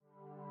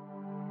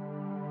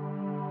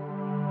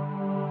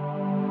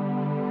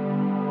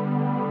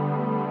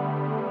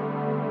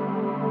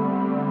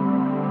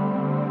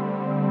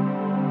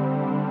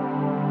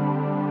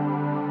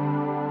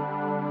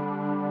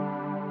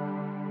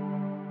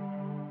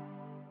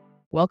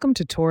Welcome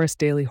to Taurus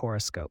Daily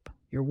Horoscope,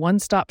 your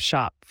one-stop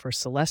shop for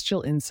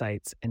celestial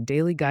insights and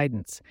daily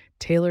guidance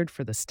tailored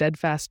for the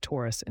steadfast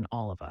Taurus in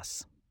all of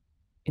us.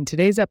 In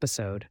today's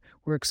episode,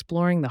 we're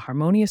exploring the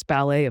harmonious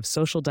ballet of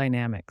social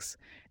dynamics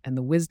and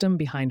the wisdom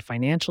behind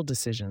financial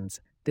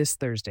decisions this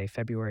Thursday,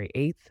 February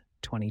 8th,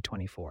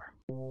 2024.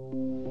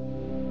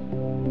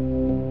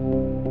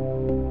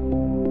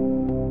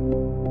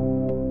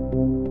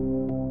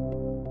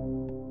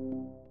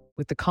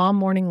 With the calm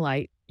morning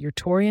light, your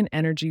Taurian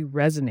energy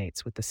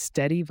resonates with the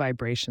steady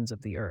vibrations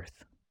of the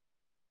Earth.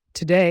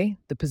 Today,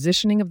 the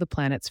positioning of the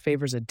planets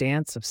favors a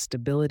dance of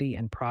stability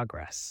and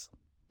progress.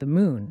 The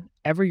Moon,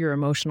 ever your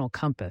emotional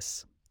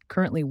compass,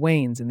 currently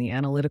wanes in the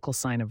analytical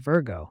sign of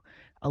Virgo,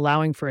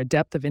 allowing for a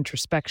depth of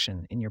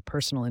introspection in your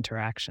personal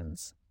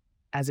interactions.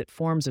 As it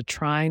forms a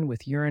trine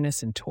with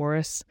Uranus in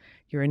Taurus,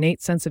 your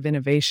innate sense of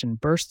innovation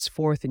bursts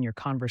forth in your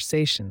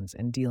conversations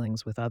and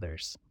dealings with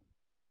others.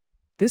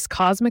 This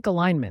cosmic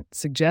alignment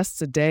suggests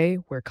a day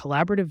where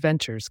collaborative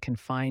ventures can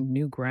find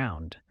new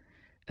ground,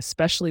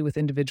 especially with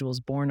individuals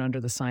born under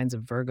the signs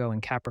of Virgo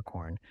and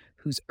Capricorn,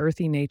 whose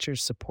earthy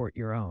natures support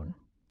your own.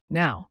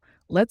 Now,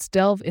 let's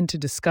delve into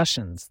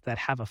discussions that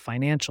have a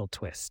financial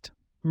twist.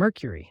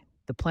 Mercury,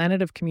 the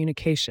planet of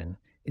communication,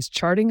 is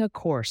charting a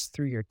course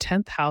through your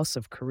 10th house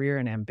of career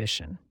and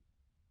ambition.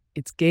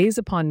 Its gaze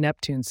upon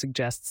Neptune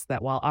suggests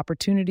that while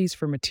opportunities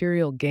for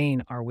material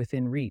gain are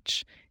within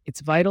reach,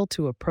 it's vital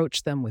to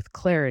approach them with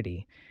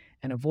clarity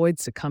and avoid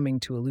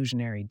succumbing to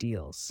illusionary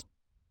deals.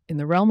 In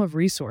the realm of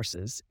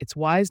resources, it's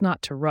wise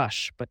not to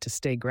rush, but to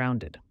stay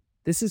grounded.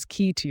 This is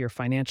key to your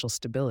financial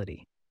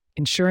stability,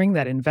 ensuring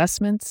that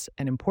investments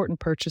and important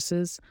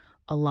purchases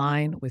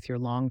align with your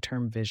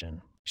long-term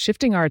vision.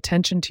 Shifting our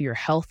attention to your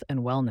health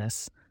and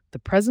wellness, the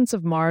presence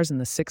of Mars in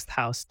the 6th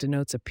house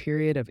denotes a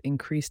period of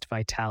increased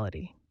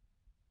vitality.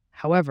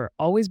 However,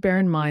 always bear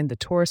in mind the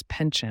Taurus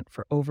penchant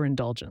for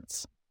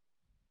overindulgence.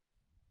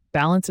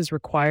 Balance is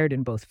required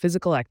in both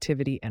physical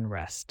activity and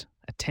rest,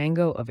 a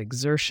tango of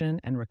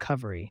exertion and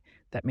recovery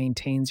that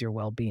maintains your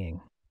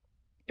well-being.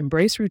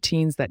 Embrace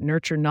routines that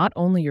nurture not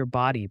only your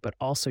body but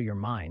also your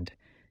mind,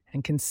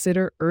 and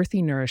consider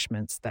earthy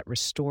nourishments that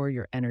restore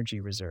your energy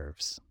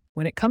reserves.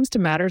 When it comes to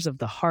matters of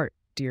the heart,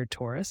 dear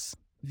Taurus,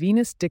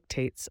 Venus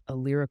dictates a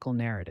lyrical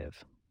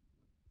narrative.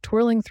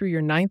 Twirling through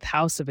your 9th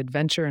house of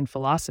adventure and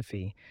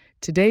philosophy,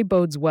 today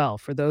bodes well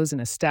for those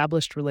in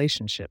established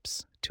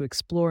relationships to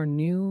explore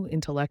new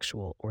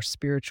intellectual or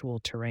spiritual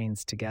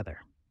terrains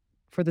together.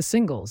 For the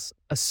singles,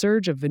 a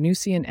surge of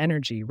Venusian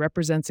energy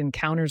represents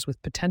encounters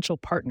with potential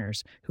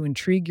partners who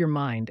intrigue your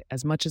mind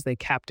as much as they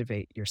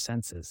captivate your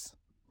senses.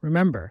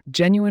 Remember,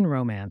 genuine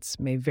romance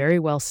may very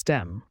well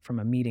stem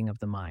from a meeting of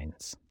the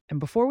minds. And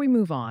before we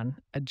move on,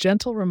 a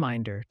gentle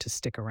reminder to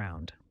stick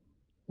around.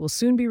 We'll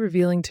soon be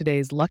revealing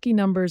today's lucky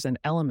numbers and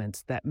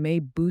elements that may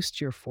boost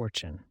your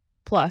fortune.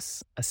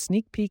 Plus, a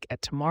sneak peek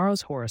at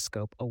tomorrow's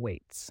horoscope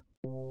awaits.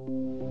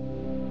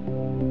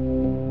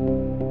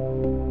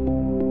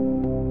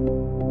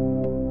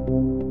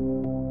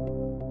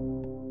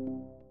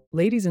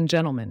 Ladies and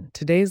gentlemen,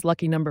 today's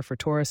lucky number for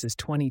Taurus is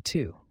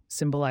 22,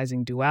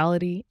 symbolizing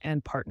duality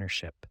and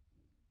partnership.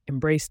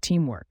 Embrace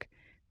teamwork,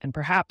 and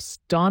perhaps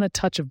don a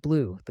touch of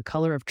blue, the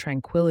color of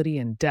tranquility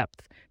and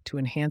depth, to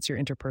enhance your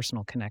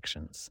interpersonal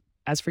connections.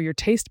 As for your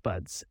taste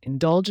buds,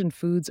 indulge in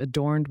foods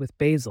adorned with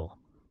basil.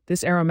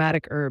 This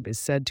aromatic herb is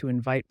said to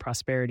invite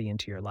prosperity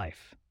into your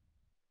life.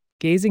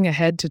 Gazing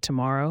ahead to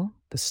tomorrow,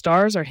 the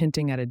stars are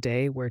hinting at a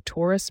day where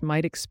Taurus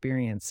might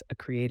experience a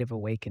creative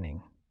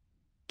awakening.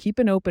 Keep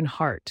an open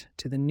heart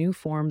to the new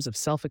forms of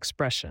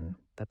self-expression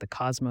that the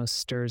cosmos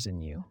stirs in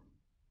you.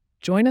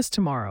 Join us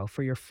tomorrow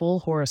for your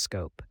full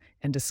horoscope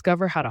and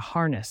discover how to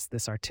harness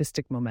this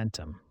artistic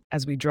momentum.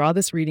 As we draw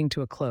this reading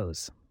to a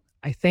close,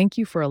 I thank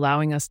you for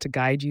allowing us to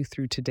guide you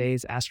through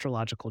today's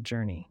astrological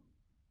journey.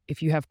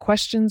 If you have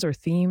questions or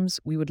themes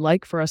we would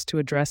like for us to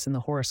address in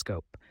the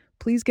horoscope,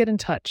 please get in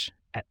touch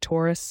at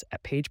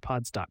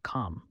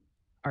taurus@pagepods.com.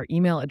 Our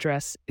email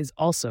address is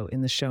also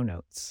in the show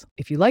notes.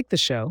 If you like the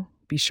show,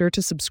 be sure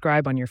to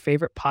subscribe on your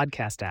favorite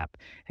podcast app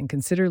and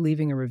consider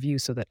leaving a review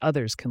so that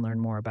others can learn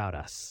more about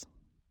us.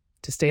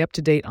 To stay up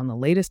to date on the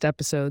latest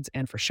episodes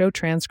and for show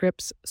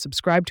transcripts,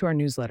 subscribe to our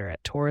newsletter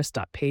at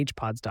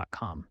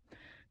taurus.pagepods.com.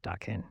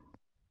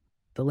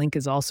 The link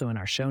is also in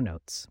our show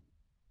notes.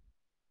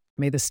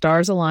 May the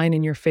stars align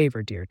in your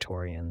favor, dear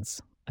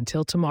Taurians.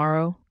 Until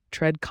tomorrow,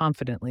 tread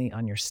confidently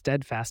on your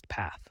steadfast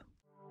path.